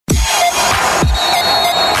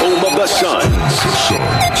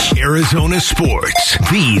Suns. Arizona sports,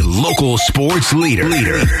 the local sports leader.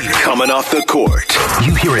 Coming off the court,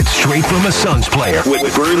 you hear it straight from a Suns player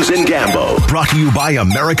with Burns and Gambo. Brought to you by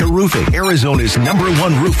America Roofing, Arizona's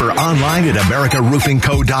 #1 roofer, online at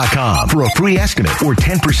AmericaRoofingCo.com for a free estimate or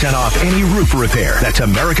 10% off any roof repair. That's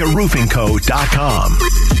AmericaRoofingCo.com.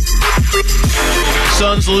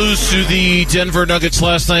 Suns lose to the Denver Nuggets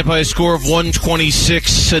last night by a score of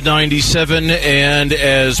 126-97, and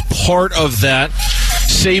as part of that,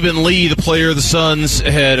 Saben Lee, the player of the Suns,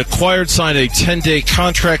 had signed a 10-day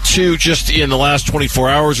contract too, just in the last 24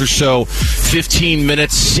 hours or so. 15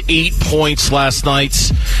 minutes, 8 points last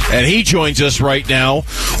night, and he joins us right now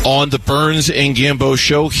on the Burns and Gambo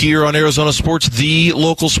show here on Arizona Sports, the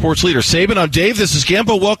local sports leader. Saben, I'm Dave. This is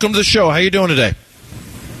Gambo. Welcome to the show. How you doing today?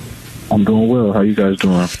 I'm doing well. How you guys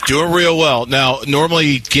doing? Doing real well. Now,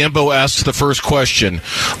 normally Gambo asks the first question.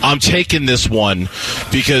 I'm taking this one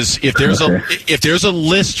because if there's a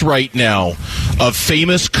list right now of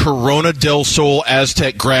famous Corona del Sol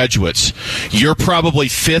Aztec graduates, you're probably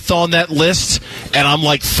 5th on that list, and I'm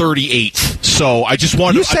like 38th. So I just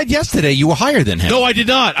wanted. You said yesterday you were higher than him. No, I did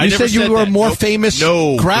not. You said you were a more famous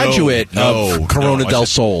graduate of Corona del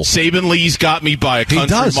Sol. Saben Lee's got me by a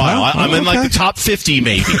country mile. Huh? I'm in like the top 50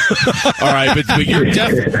 maybe. All right, but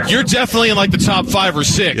you're definitely in like the top 5 or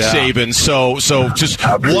 6, yeah. Saben. So just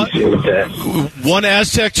one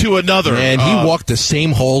Aztec to another. And he walked the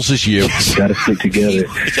same holes as you. Got to stick together.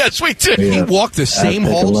 Yes, we did. Yeah. He walked the same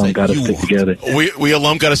holes that got to you stick together. We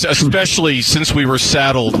alum got to, especially since we were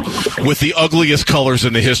saddled with the ugliest colors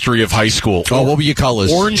in the history of high school. Oh, what were your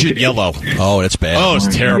colors? Orange and yellow. Oh, that's bad. Oh, it's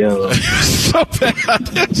terrible. So bad.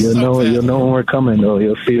 You'll know when we're coming, though.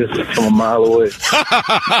 You'll see us from a mile away.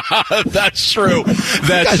 That's true. You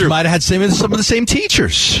guys might have had some of the same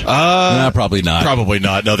teachers. No, probably not. Probably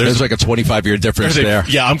not. No, there's like a 25-year difference there.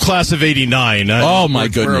 Yeah, I'm class of 89. Oh, my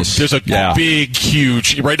goodness. There's a big,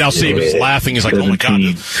 huge. Right now, Saban's laughing. He's like, 17. Oh, my God.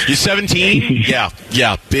 You're 17? Yeah.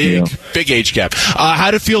 Big age gap.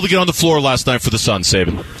 How did it feel to get on the floor last night for the Suns,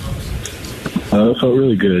 Saben? It felt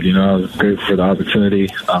really good. I was grateful for the opportunity.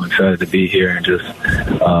 I'm excited to be here and just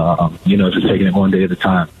taking it one day at a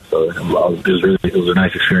time. So it was a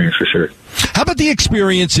nice experience for sure. How about the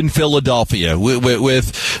experience in Philadelphia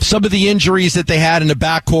with some of the injuries that they had in the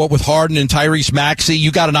backcourt with Harden and Tyrese Maxey?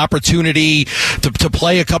 You got an opportunity to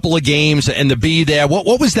play a couple of games and to be there.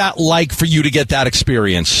 What was that like for you to get that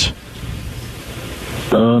experience?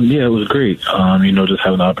 It was great. Just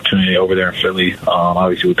having the opportunity over there in Philly.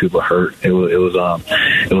 Obviously, with people hurt, it was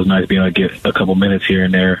nice being able to get a couple minutes here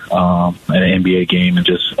and there at an NBA game and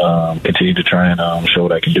just continue to try and show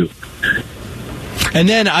what I can do. And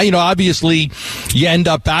then, obviously, you end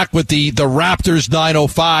up back with the Raptors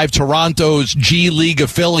 905, Toronto's G League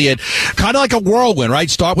affiliate. Kind of like a whirlwind, right?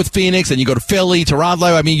 Start with Phoenix, then you go to Philly, Toronto.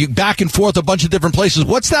 I mean, you back and forth a bunch of different places.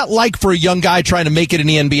 What's that like for a young guy trying to make it in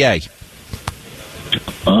the NBA?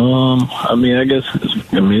 I guess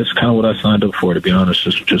it's kind of what I signed up for, to be honest.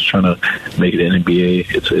 Just trying to make it in NBA.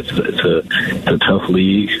 It's a tough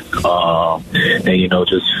league, and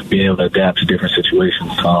just being able to adapt to different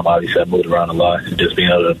situations. Obviously, I moved around a lot, and just being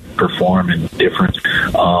able to perform in different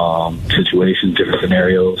situations, different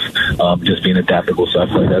scenarios, just being adaptable. So I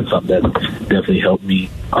feel like that's something that definitely helped me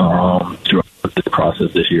throughout the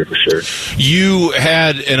process this year for sure. You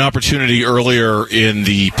had an opportunity earlier in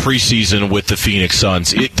the preseason with the Phoenix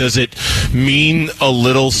Suns. Does it mean a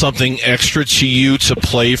little something extra to you to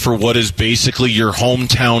play for what is basically your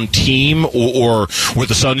hometown team, or were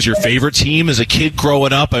the Suns your favorite team as a kid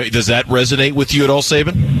growing up? Does that resonate with you at all,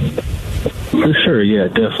 Saben? For sure, yeah,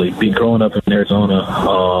 definitely. Growing up in Arizona,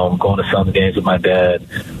 going to some games with my dad,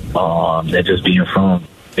 and just being from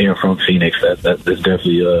Phoenix, that's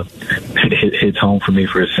definitely hits home for me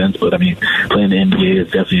for a sense. But playing the NBA is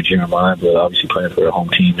definitely a dream of mine. But obviously, playing for a home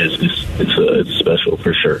team it's special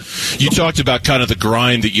for sure. You talked about kind of the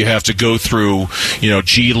grind that you have to go through,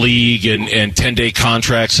 G League and 10-day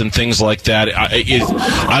contracts and things like that.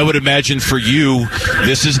 I would imagine for you,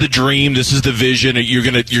 this is the dream, this is the vision. You're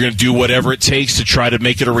gonna do whatever it takes to try to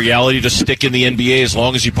make it a reality, to stick in the NBA as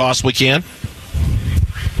long as you possibly can.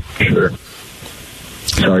 Sure.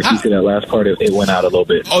 Sorry, can you say that last part? It went out a little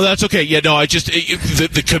bit. Oh, that's okay. Yeah, no,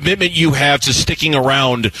 the commitment you have to sticking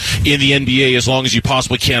around in the NBA as long as you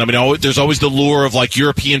possibly can. There's always the lure of like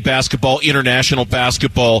European basketball, international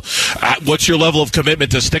basketball. What's your level of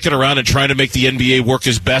commitment to sticking around and trying to make the NBA work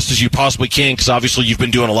as best as you possibly can? Because obviously you've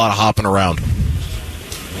been doing a lot of hopping around.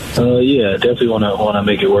 Yeah, definitely want to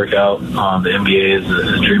make it work out. The NBA is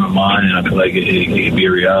a dream of mine, and I feel like it can be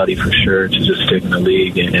a reality for sure to just stick in the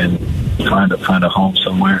league and find a home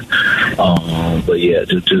somewhere. But yeah,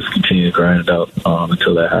 just continue to grind it out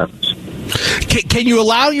until that happens. Can you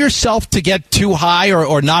allow yourself to get too high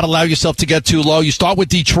or not allow yourself to get too low? You start with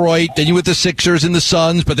Detroit, then you with the Sixers and the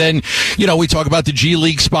Suns, but then, we talk about the G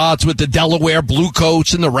League spots with the Delaware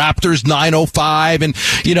Bluecoats and the Raptors 905 and,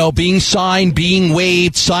 being signed, being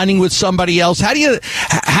waived, signing with somebody else. How do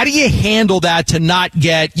you handle that to not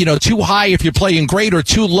get, too high if you're playing great or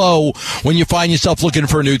too low when you find yourself looking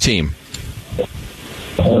for a new team?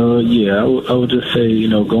 Yeah, I would just say,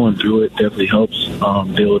 going through it definitely helps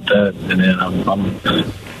deal with that. And then I'm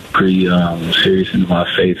pretty serious in my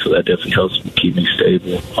faith, so that definitely helps keep me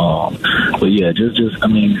stable. But yeah, just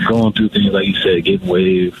going through things like you said, getting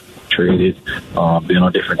waived, traded, being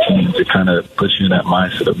on different teams, it kind of puts you in that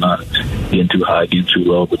mindset of not getting too high, getting too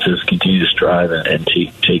low, but just continue to strive and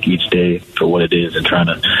take each day for what it is and trying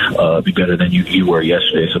to be better than you were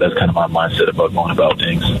yesterday. So that's kind of my mindset about going about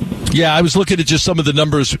things. Yeah, I was looking at just some of the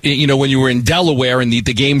numbers, when you were in Delaware and the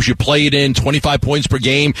games you played in, 25 points per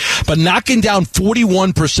game, but knocking down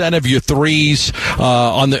 41% of your threes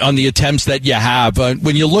on the attempts that you have.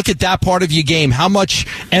 When you look at that part of your game, how much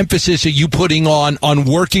emphasis are you putting on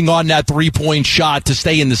working on that three-point shot to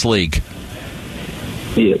stay in this league?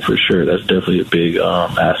 Yeah, for sure. That's definitely a big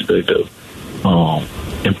aspect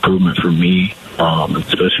of improvement for me.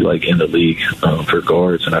 Especially like in the league for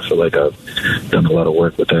guards, and I feel like I've done a lot of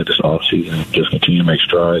work with that this offseason. Just continue to make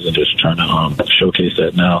strides and just trying to showcase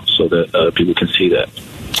that now so that people can see that.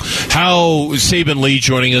 How Saben Lee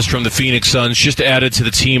joining us from the Phoenix Suns, just added to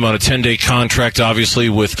the team on a 10-day contract, obviously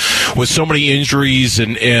with so many injuries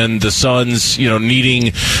and the Suns,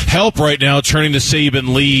 needing help right now, turning to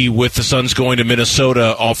Saben Lee with the Suns going to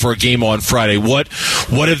Minnesota for a game on Friday. What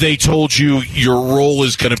have they told you your role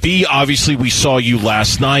is going to be? Obviously, we saw you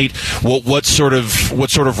last night. What sort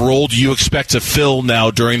of role do you expect to fill now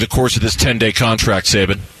during the course of this 10-day contract,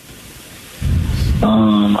 Saben?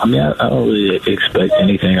 I don't really expect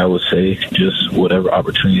anything, I would say. Just whatever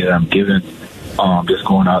opportunity that I'm given, just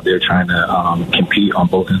going out there trying to compete on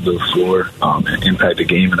both ends of the floor and impact the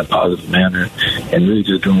game in a positive manner, and really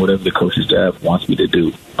just doing whatever the coaching staff wants me to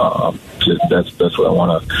do. That's what I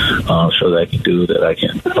want to show that I can do, that I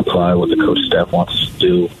can apply what the coaching staff wants us to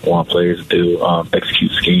do, want players to do,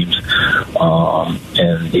 execute schemes.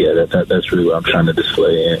 And yeah, that's really what I'm trying to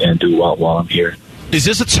display and do while I'm here. Is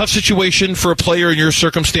this a tough situation for a player in your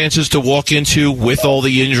circumstances to walk into with all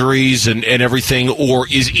the injuries and everything, or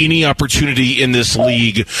is any opportunity in this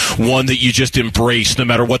league one that you just embrace no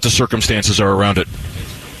matter what the circumstances are around it?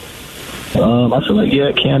 I feel like, yeah,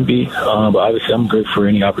 it can be. But obviously I'm good for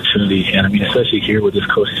any opportunity. And, especially here with this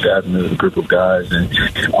coaching staff and the group of guys, and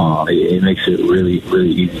it makes it really,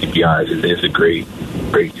 really easy, to be honest. It's a great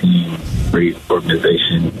team, great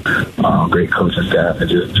organization, great coaching staff, and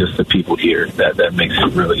just the people here. That makes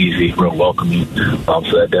it real easy, real welcoming. So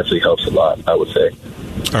that definitely helps a lot, I would say.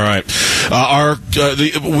 All right.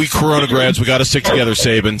 We Corona grads, we got to stick together,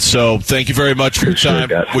 Saben. So thank you very much for your time.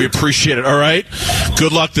 We appreciate it. All right.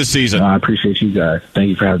 Good luck this season. I appreciate you guys. Thank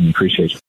you for having me. Appreciate you.